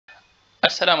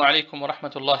Assalamu alaikum wa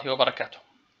rahmatullahi wa barakatuh.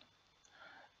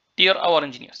 Dear our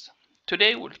engineers,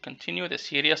 today we'll continue the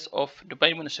series of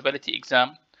Dubai Municipality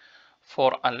Exam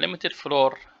for Unlimited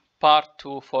Floor Part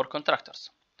 2 for Contractors.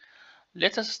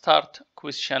 Let us start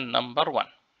question number 1.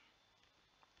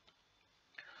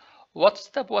 What's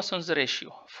the Poissons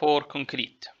ratio for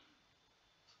concrete?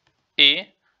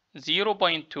 A.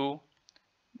 0.2,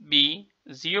 B.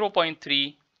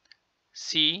 0.3,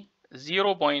 C.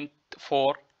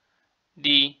 0.4,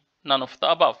 D. None of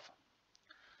the above.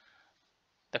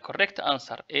 The correct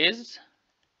answer is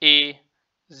A.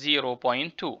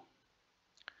 0.2.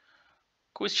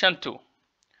 Question 2.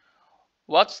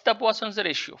 What's the Poissons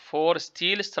ratio for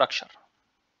steel structure?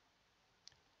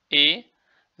 A.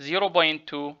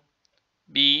 0.2,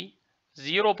 B.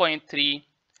 0.3,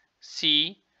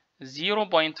 C.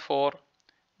 0.4,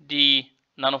 D.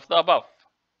 None of the above.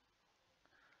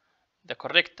 The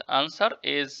correct answer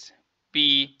is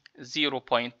B.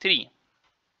 0.3.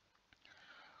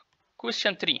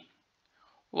 Question 3.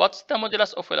 What's the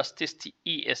modulus of elasticity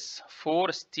ES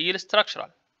for steel structural?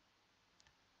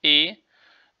 A.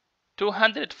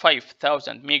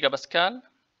 205,000 megapascal,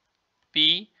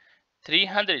 B.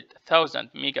 300,000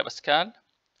 megapascal,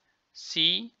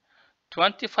 C.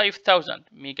 25,000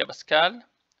 megapascal,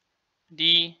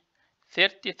 D.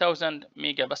 30,000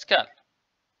 megapascal.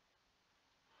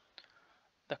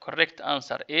 The correct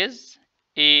answer is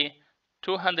A.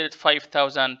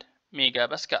 205,000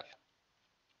 megapascal.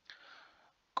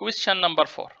 Question number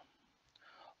 4.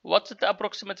 What's the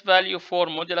approximate value for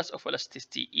modulus of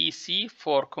elasticity EC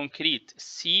for concrete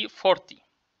C40?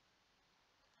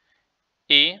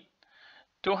 A.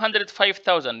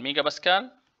 205,000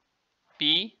 megapascal,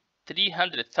 B.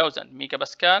 300,000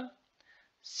 megapascal,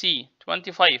 C.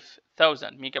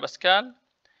 25,000 megapascal,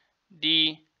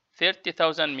 D.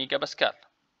 30,000 megapascal.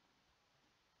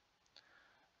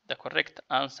 The correct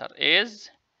answer is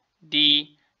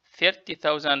D.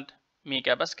 30,000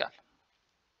 megapascal.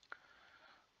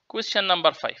 Question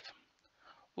number 5.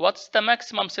 What's the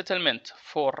maximum settlement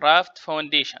for raft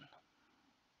foundation?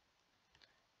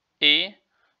 A.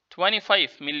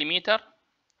 25 millimeter,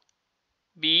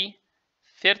 B.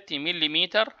 30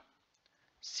 millimeter,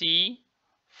 C.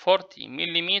 40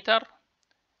 millimeter,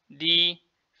 D.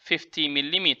 50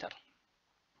 millimeter.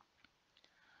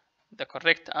 The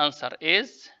correct answer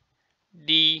is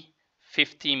D.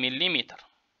 50 millimeter.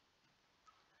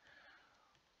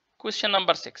 Question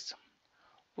number 6.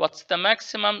 What's the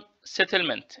maximum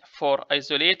settlement for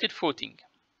isolated footing?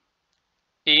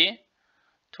 A.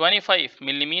 25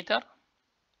 millimeter,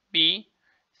 B.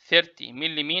 30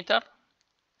 millimeter,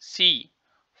 C.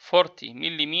 40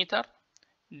 millimeter,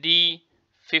 D.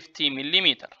 50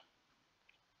 millimeter.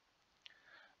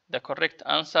 The correct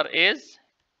answer is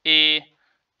A.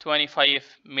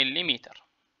 25 millimeter.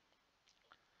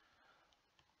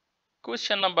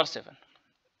 Question number 7.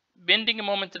 Bending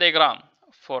moment diagram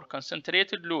for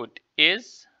concentrated load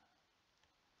is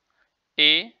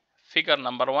A. Figure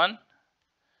number 1,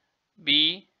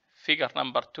 B. Figure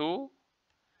number 2,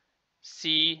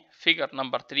 C. Figure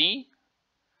number 3,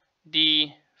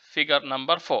 D. Figure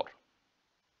number 4.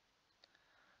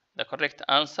 The correct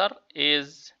answer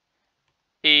is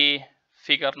A.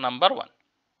 Figure number 1.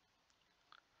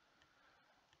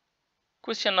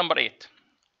 Question number 8.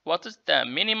 What is the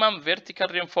minimum vertical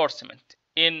reinforcement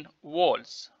in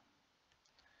walls?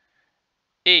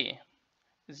 A.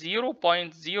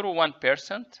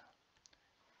 0.01%,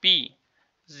 B.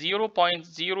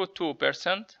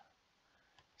 0.02%,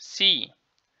 C.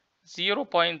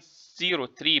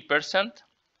 0.03%,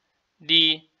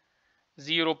 D.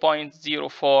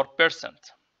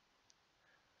 0.04%.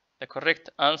 The correct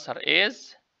answer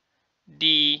is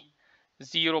D.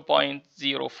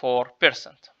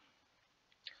 0.04%.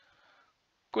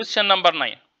 Question number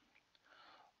 9.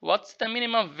 What's the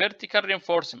minimum vertical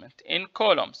reinforcement in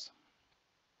columns?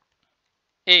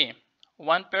 A.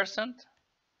 1%,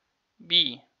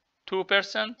 B.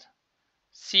 2%,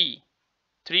 C.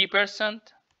 3%,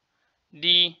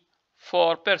 D.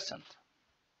 4%.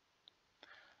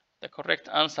 The correct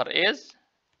answer is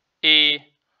A.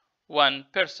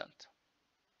 1%.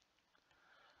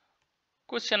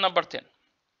 Question number 10.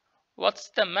 What's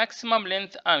the maximum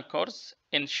length anchors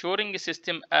in shoring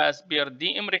system as per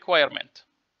DM requirement?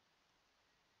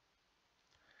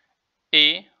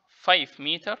 A. 5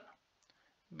 meter,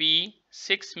 B.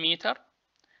 6 meter,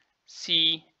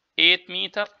 C. 8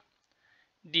 meter,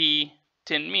 D.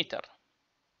 10 meter.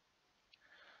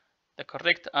 The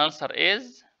correct answer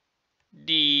is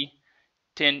D.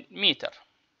 10 meter.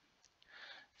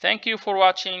 Thank you for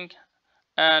watching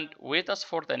and wait us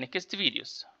for the next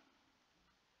videos.